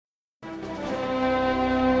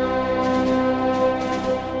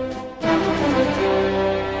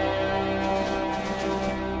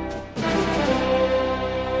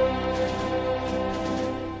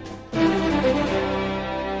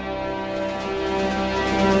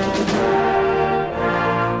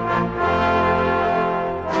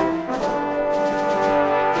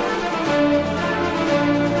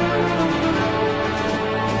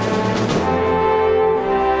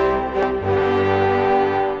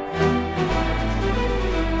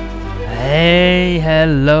Hey,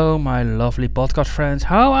 hello, my lovely podcast friends.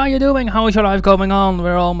 How are you doing? How is your life going on?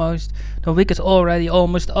 The week is already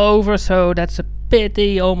almost over, so that's a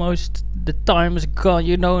pity. Almost the time is gone.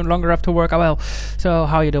 You no longer have to work. Oh well. So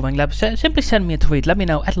how are you doing? Simply send me a tweet. Let me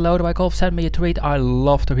know at Lodewijk. Send me a tweet. I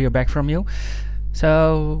love to hear back from you.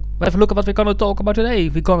 So let's have a look at what we're gonna talk about today.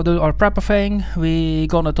 We're gonna do our prepper thing. We're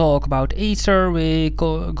gonna talk about Easter. We're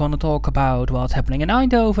gonna talk about what's happening in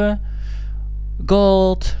Eindhoven,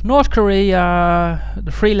 gold, North Korea,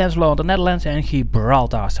 the freelance law in the Netherlands, and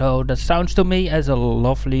Gibraltar. So that sounds to me as a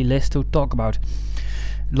lovely list to talk about.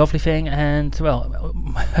 Lovely thing, and well,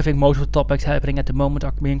 I think most of the topics happening at the moment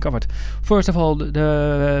are being covered. First of all, in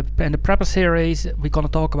the Prepper series, we're gonna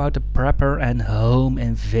talk about the Prepper and home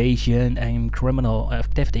invasion and criminal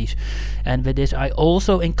activities. And with this, I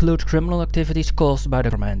also include criminal activities caused by the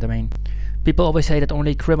government. I mean, people always say that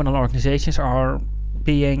only criminal organizations are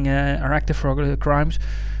active for crimes,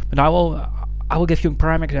 but I will give you a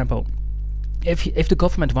prime example. If the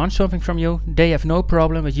government wants something from you, they have no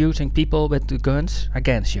problem with using people with guns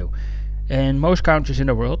against you. In most countries in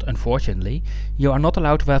the world, unfortunately, you are not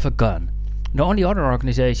allowed to have a gun. The only other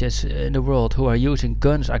organizations in the world who are using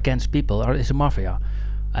guns against people is the mafia.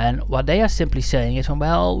 And what they are simply saying is,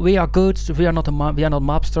 well, we are good, we are not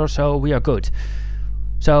mobsters, so we are good.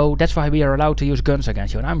 So that's why we are allowed to use guns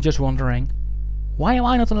against you. And I'm just wondering, why am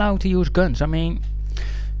I not allowed to use guns? I mean,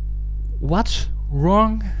 what's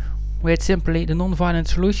wrong with simply the non-violent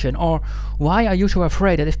solution? Or why are you so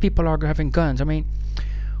afraid that if people are having guns? I mean,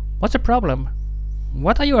 what's the problem?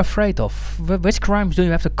 What are you afraid of? Which crimes do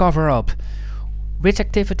you have to cover up? Which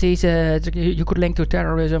activities you could link to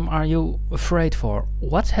terrorism are you afraid for?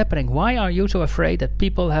 What's happening? Why are you so afraid that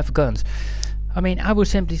people have guns? I mean, I would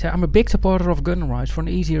simply say I'm a big supporter of gun rights for an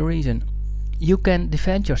easy reason. You can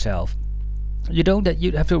defend yourself. You don't that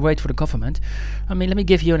you have to wait for the government. I mean, let me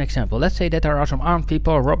give you an example. Let's say that there are some armed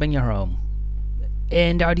people robbing your home.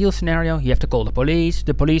 In the ideal scenario, you have to call the police.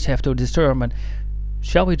 The police have to determine,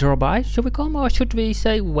 shall we draw by? Should we come, or should we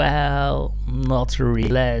say, well, not really.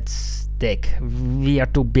 Let's stick. We are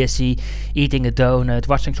too busy eating a donut,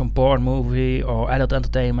 watching some porn movie or adult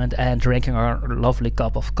entertainment, and drinking our lovely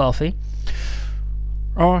cup of coffee.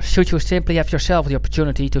 Or should you simply have yourself the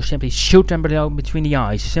opportunity to simply shoot them between the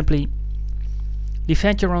eyes? Simply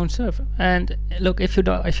defend your own stuff. And look, if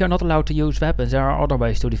you're not allowed to use weapons, there are other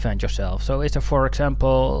ways to defend yourself. So is there, for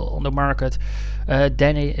example, on the market, a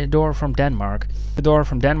door from Denmark. The door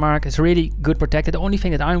from Denmark is really good protected. The only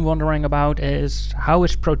thing that I'm wondering about is how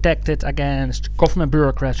it's protected against government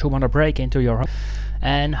bureaucrats who want to break into your home,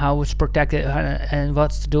 and how it's protected and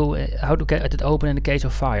what's to do, how to get it open in the case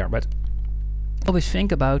of fire. But always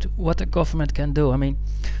think about what the government can do. I mean,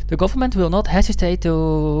 the government will not hesitate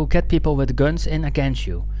to get people with guns in against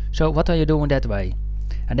you. So what are you doing that way?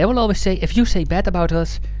 And they will always say, if you say bad about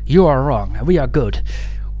us, you are wrong. We are good.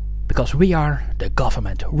 Because we are the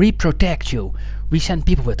government. We protect you. We send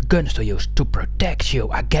people with guns to you to protect you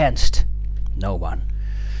against no one.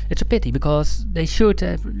 It's a pity, because they should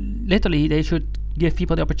they should give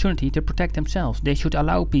people the opportunity to protect themselves. They should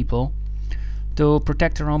allow people to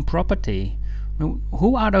protect their own property.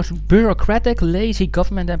 Who are those bureaucratic, lazy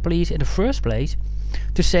government employees in the first place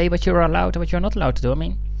to say what you're allowed and what you're not allowed to do? I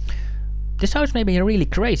mean, this sounds maybe really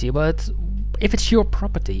crazy, but if it's your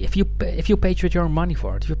property, if you paid with your money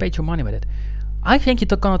for it, if you paid your money with it, I think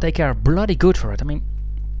you're gonna take care bloody good for it. I mean,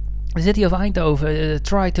 the city of Eindhoven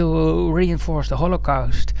tried to reinforce the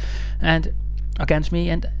Holocaust and against me,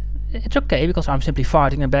 and it's okay, because I'm simply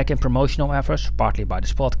fighting them back in promotional efforts, partly by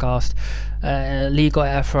this podcast, legal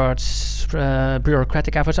efforts,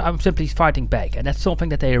 bureaucratic efforts. I'm simply fighting back, and that's something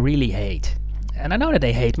that they really hate. And I know that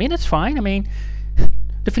they hate me, and that's fine. I mean,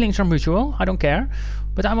 the feelings are mutual, I don't care.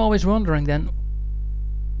 But I'm always wondering then,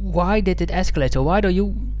 why did it escalate? So why do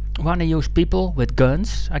you want to use people with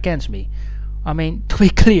guns against me? I mean, to be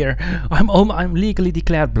clear, I'm legally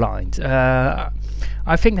declared blind.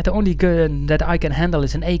 I think that the only gun that I can handle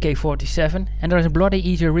is an AK-47, and there's a bloody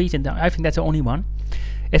easy reason. I think that's the only one.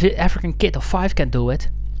 If an African kid of 5 can do it,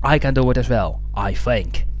 I can do it as well. I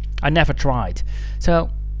think. I never tried. So,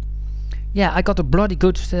 yeah, I got a bloody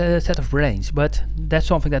good set of brains, but that's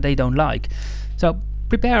something that they don't like. So,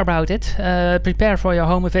 prepare about it. Prepare for your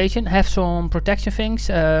home invasion. Have some protection things.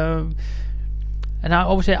 And I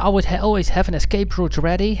always say, always have an escape route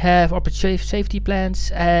ready, have safety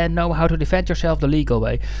plans, and know how to defend yourself the legal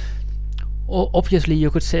way. Obviously,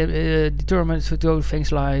 you could say, determine to do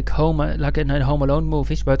things like in Home Alone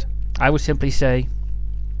movies, but I would simply say,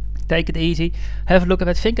 take it easy, have a look at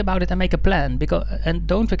it, think about it, and make a plan. And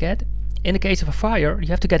don't forget, in the case of a fire, you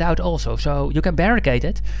have to get out also. So you can barricade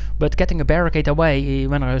it, but getting a barricade away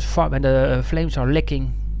when the flames are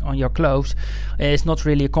licking on your clothes is not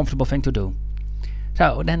really a comfortable thing to do.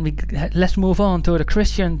 So then let's move on to the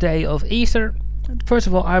Christian day of Easter. First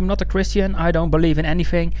of all, I'm not a Christian. I don't believe in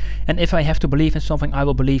anything, and if I have to believe in something, I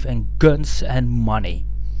will believe in guns and money.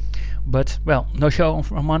 But well, no show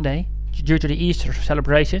on Monday due to the Easter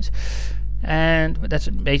celebrations, and that's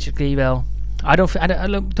basically, well,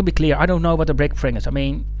 to be clear, I don't know what the big thing is. I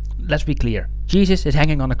mean, let's be clear. Jesus is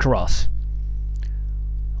hanging on a cross.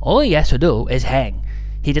 All he has to do is hang.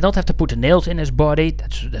 He did not have to put the nails in his body.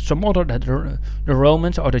 That's some other, that the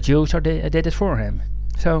Romans or the Jews did it for him.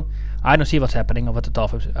 So I don't see what's happening or what to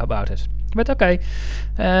talk about it. But okay,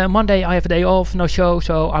 Monday I have a day off, no show,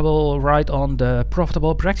 so I will write on the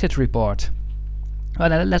profitable Brexit report.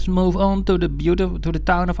 Well, let's move on to the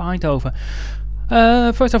town of Eindhoven.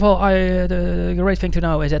 First of all, the great thing to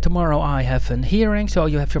know is that tomorrow I have a hearing, so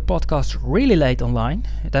you have your podcast really late online.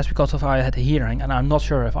 That's because I had a hearing, and I'm not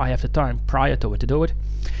sure if I have the time prior to it to do it.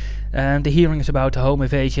 And the hearing is about the home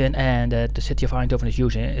invasion, and the city of Eindhoven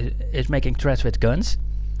is making threats with guns.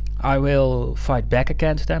 I will fight back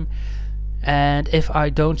against them, and if I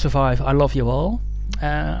don't survive, I love you all.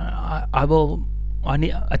 I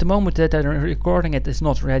need, at the moment that I'm recording it is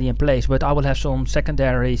not ready in place, but I will have some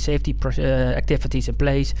secondary safety activities in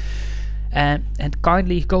place. And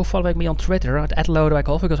kindly go following me on Twitter at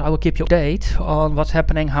 @LodewijkHof, because I will keep you updated on what's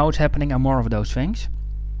happening, how it's happening, and more of those things.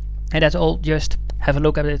 And that's all. Just have a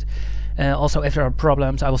look at it. Also, if there are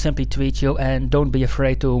problems, I will simply tweet you, and don't be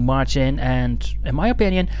afraid to march in. And in my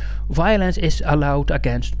opinion, violence is allowed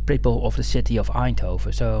against people of the city of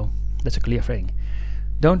Eindhoven, so that's a clear thing.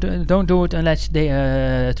 Don't do it unless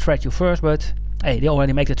they threat you first, but hey, they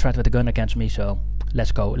already make the threat with a gun against me, so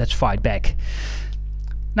let's go, let's fight back.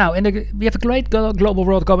 Now, we have a great global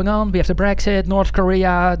world going on. We have the Brexit, North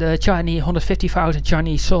Korea, the Chinese 150,000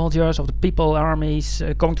 Chinese soldiers of the People Armies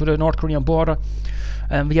going to the North Korean border.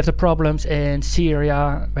 We have the problems in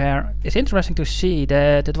Syria, where it's interesting to see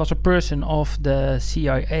that it was a person of the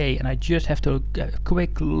CIA, and I just have to get a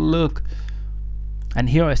quick look. And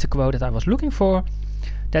here is the quote that I was looking for.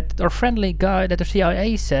 That our friendly guy, that the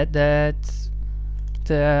CIA said that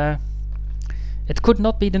it could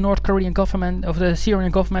not be the North Korean government or the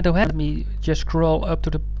Syrian government who had. Let me just scroll up to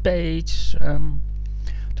the page. I'm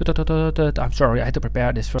sorry, I had to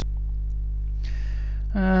prepare this first.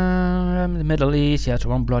 The Middle East, yeah, it's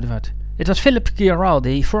one bloody word. It was Philip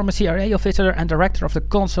Giraldi, former CIA officer and director of the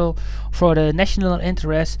Council for the National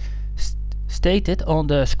Interest, stated on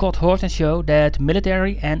the Scott Horton show that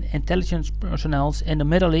military and intelligence personnel in the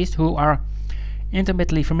Middle East who are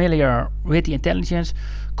intimately familiar with the intelligence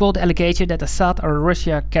called the allegation that Assad or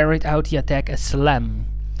Russia carried out the attack a slam.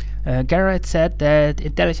 Garrett said that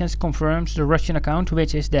intelligence confirms the Russian account,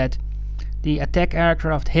 which is that the attack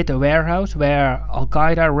aircraft hit a warehouse where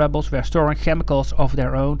Al-Qaeda rebels were storing chemicals of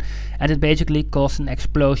their own, and it basically caused an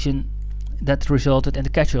explosion that resulted in the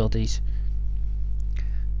casualties.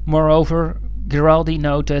 Moreover, Giraldi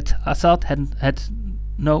noted Assad had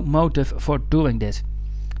no motive for doing this.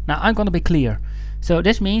 Now I'm going to be clear. So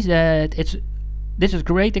this means that this is a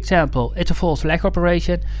great example. It's a false flag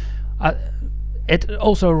operation. It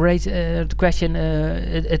also raises the question.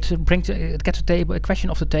 It gets a question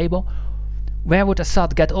off the table. Where would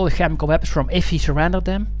Assad get all the chemical weapons from if he surrendered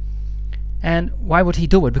them? And why would he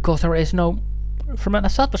do it? Because there is no, from an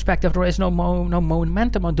Assad perspective, there is no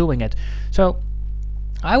momentum on doing it. So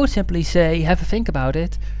I would simply say, have a think about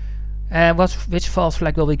it. Which false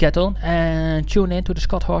flag will we get on? And tune in to the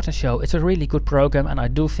Scott Horton show. It's a really good program, and I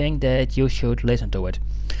do think that you should listen to it.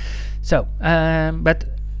 So, but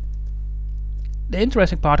the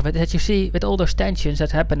interesting part of it is that you see, with all those tensions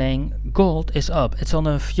that's happening, gold is up. It's on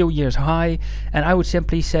a few years high, and I would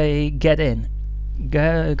simply say, get in.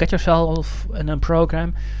 Get yourself in a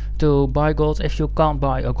program to buy gold. If you can't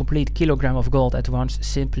buy a complete kilogram of gold at once,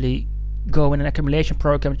 simply go in an accumulation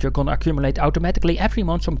program that you're going to accumulate automatically every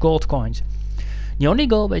month some gold coins. The only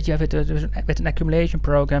goal that you have with an accumulation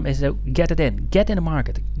program is to get it in the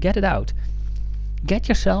market, get it out, get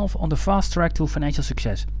yourself on the fast track to financial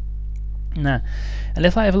success. Now, and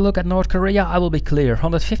if I have a look at North Korea, I will be clear.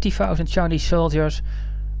 150,000 Chinese soldiers.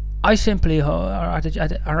 I simply are at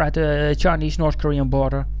the Chinese-North Korean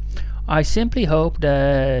border. I simply hope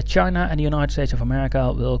that China and the United States of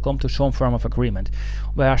America will come to some form of agreement,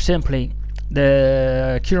 where simply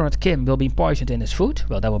the current Kim will be poisoned in his food.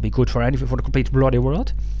 Well, that will be good for the complete bloody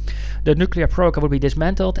world. The nuclear program would be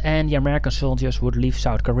dismantled, and the American soldiers would leave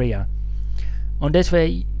South Korea. On this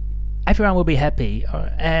way, everyone will be happy.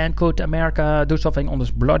 And could America do something on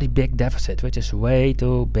this bloody big deficit, which is way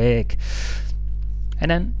too big?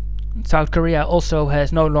 And then South Korea also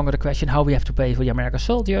has no longer the question how we have to pay for the American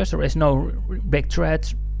soldiers. There is no big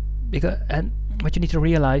threat. And what you need to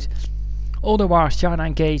realize, all the wars China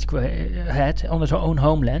had on its own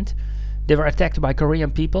homeland, they were attacked by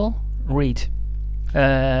Korean people. Read.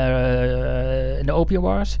 In the Opium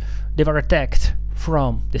Wars, they were attacked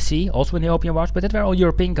from the sea, also in the Opium Wars, but it were all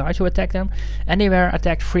European guys who attacked them, and they were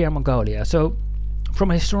attacked free in Mongolia. So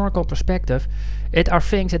from a historical perspective, it are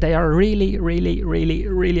things that they are really, really, really,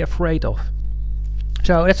 really afraid of.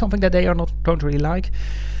 So that's something that they don't really like.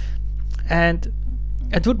 And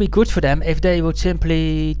it would be good for them if they would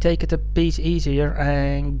simply take it a piece easier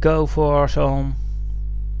and go for some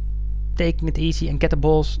taking it easy and get the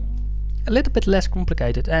balls a little bit less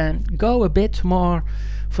complicated and go a bit more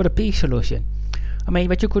for the peace solution. I mean,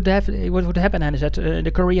 what would happen then is that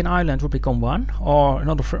the Korean island would become one, or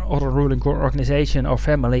another ruling organization or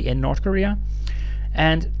family in North Korea,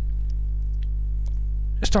 and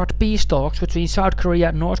start peace talks between South Korea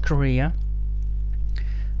and North Korea.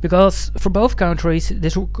 Because for both countries,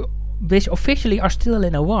 which officially are still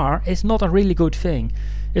in a war, is not a really good thing.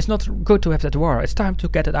 It's not good to have that war. It's time to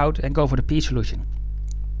get it out and go for the peace solution.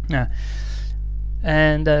 Yeah.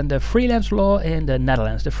 And then the freelance law in the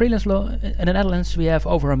Netherlands. The freelance law in the Netherlands, we have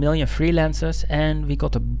over 1 million freelancers, and we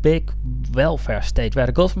got a big welfare state where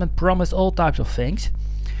the government promised all types of things,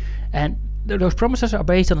 and those promises are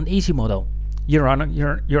based on an easy model. You're an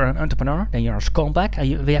entrepreneur, then you're a scumbag, and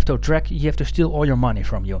you have to steal all your money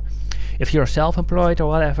from you. If you're self-employed or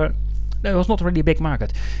whatever, there was not really a big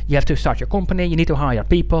market. You have to start your company, you need to hire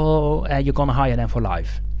people, and you're gonna hire them for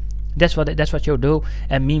life. That's what you do,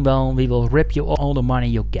 and meanwhile we will rip you all the money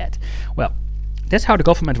you get. Well, that's how the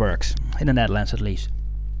government works, in the Netherlands at least.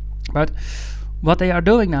 But what they are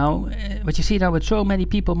doing now, what you see now with so many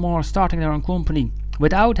people more starting their own company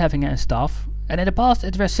without having a staff, and in the past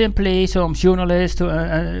it was simply some journalist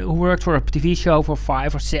who worked for a TV show for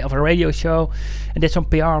 5 or 6, or a radio show, and did some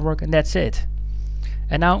PR work, and that's it.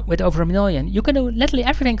 And now with over 1 million, you can do literally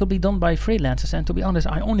everything could be done by freelancers. And to be honest,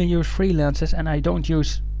 I only use freelancers and I don't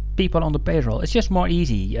use people on the payroll. It's just more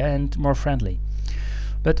easy and more friendly.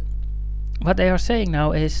 But what they are saying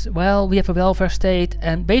now is, well, we have a welfare state,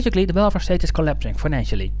 and basically the welfare state is collapsing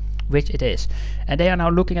financially, which it is. And they are now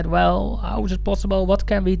looking at, well, how is it possible? What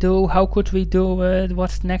can we do? How could we do it?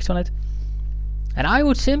 What's next on it? And I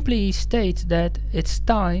would simply state that it's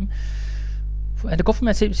time. And the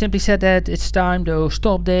government simply said that it's time to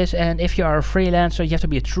stop this, and if you are a freelancer, you have to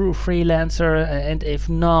be a true freelancer, and if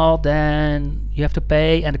not, then you have to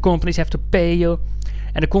pay, and the companies have to pay you,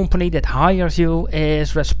 and the company that hires you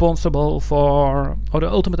is responsible for, or the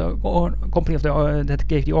ultimate company of that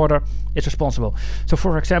gave the order is responsible. So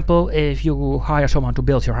for example, if you hire someone to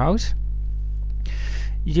build your house,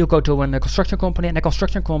 you go to a construction company, and the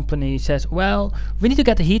construction company says, well, we need to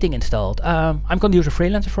get the heating installed. I'm going to use a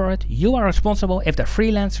freelancer for it. You are responsible if the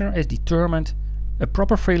freelancer is determined a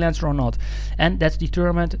proper freelancer or not. And that's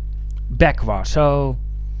determined backwards. So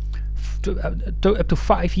up to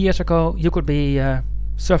 5 years ago, you could be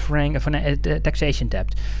suffering a taxation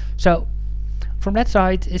debt. So from that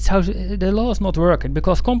side, it's how the law is not working,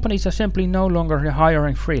 because companies are simply no longer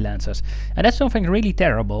hiring freelancers. And that's something really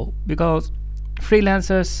terrible, because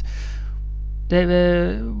freelancers, they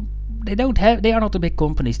are not the big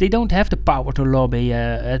companies. They don't have the power to lobby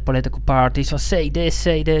at political parties or say this.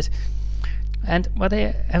 And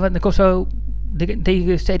they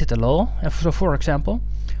stated the law. So for example,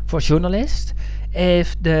 for journalists,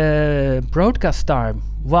 if the broadcast time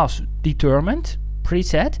was determined,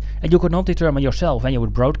 preset, and you could not determine yourself when you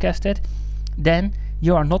would broadcast it, then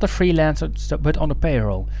you are not a freelancer, but on the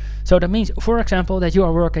payroll. So that means, for example, that you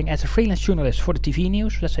are working as a freelance journalist for the TV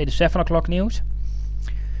news, let's say the 7 o'clock news.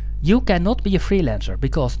 You cannot be a freelancer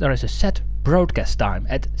because there is a set broadcast time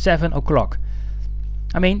at 7 o'clock.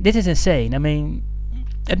 I mean, this is insane. I mean,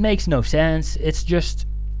 it makes no sense. It's just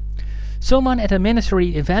someone at a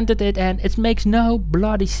ministry invented it, and it makes no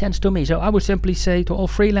bloody sense to me. So I would simply say to all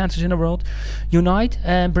freelancers in the world, unite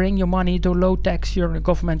and bring your money to low tax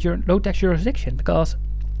jurisdiction, because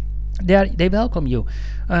they welcome you.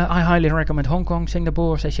 I highly recommend Hong Kong,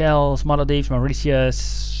 Singapore, Seychelles, Maldives,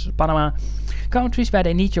 Mauritius, Panama, countries where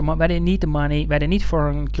they need where they need the money, where they need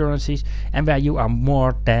foreign currencies, and where you are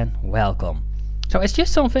more than welcome. So it's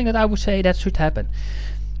just something that I would say that should happen.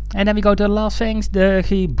 And then we go to the last things, the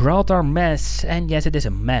Gibraltar mess. And yes, it is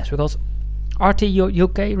a mess, because RT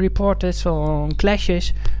UK reported some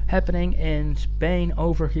clashes happening in Spain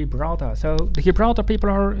over Gibraltar. So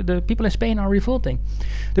the people in Spain are revolting.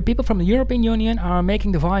 The people from the European Union are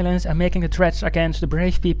making the violence and making the threats against the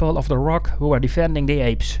brave people of the Rock who are defending the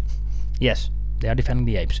apes. Yes, they are defending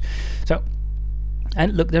the apes. So,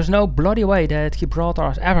 and look, there's no bloody way that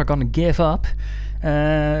Gibraltar is ever going to give up.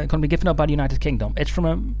 Going to be given up by the United Kingdom. It's from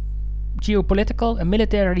a geopolitical and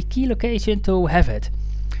military key location to have it.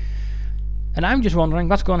 And I'm just wondering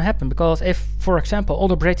what's going to happen, because if, for example, all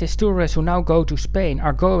the British tourists who now go to Spain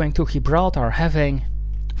are going to Gibraltar having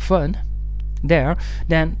fun there,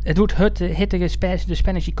 then it would hit the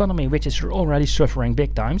Spanish economy, which is already suffering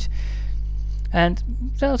big times. And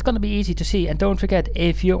so it's going to be easy to see. And don't forget,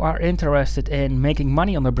 if you are interested in making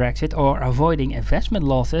money on the Brexit or avoiding investment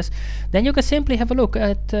losses, then you can simply have a look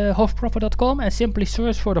at hofprofit.com and simply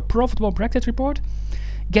search for the Profitable Brexit Report.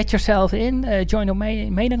 Get yourself in, join the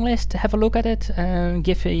mailing list, have a look at it, and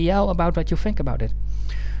give a yell about what you think about it.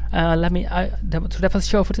 That was the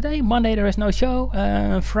show for today. Monday there is no show.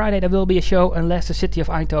 Friday there will be a show unless the city of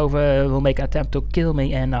Eindhoven will make an attempt to kill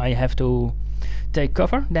me and I have to take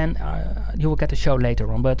cover. Then you will get a show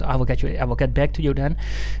later on, but I will get back to you then.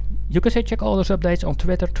 You can check all those updates on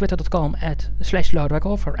Twitter, twitter.com/Lodewijk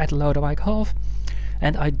or @Lodewijk.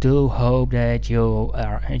 And I do hope that you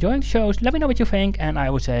are enjoying the shows. Let me know what you think, and I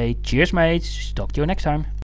will say cheers, mates. Talk to you next time.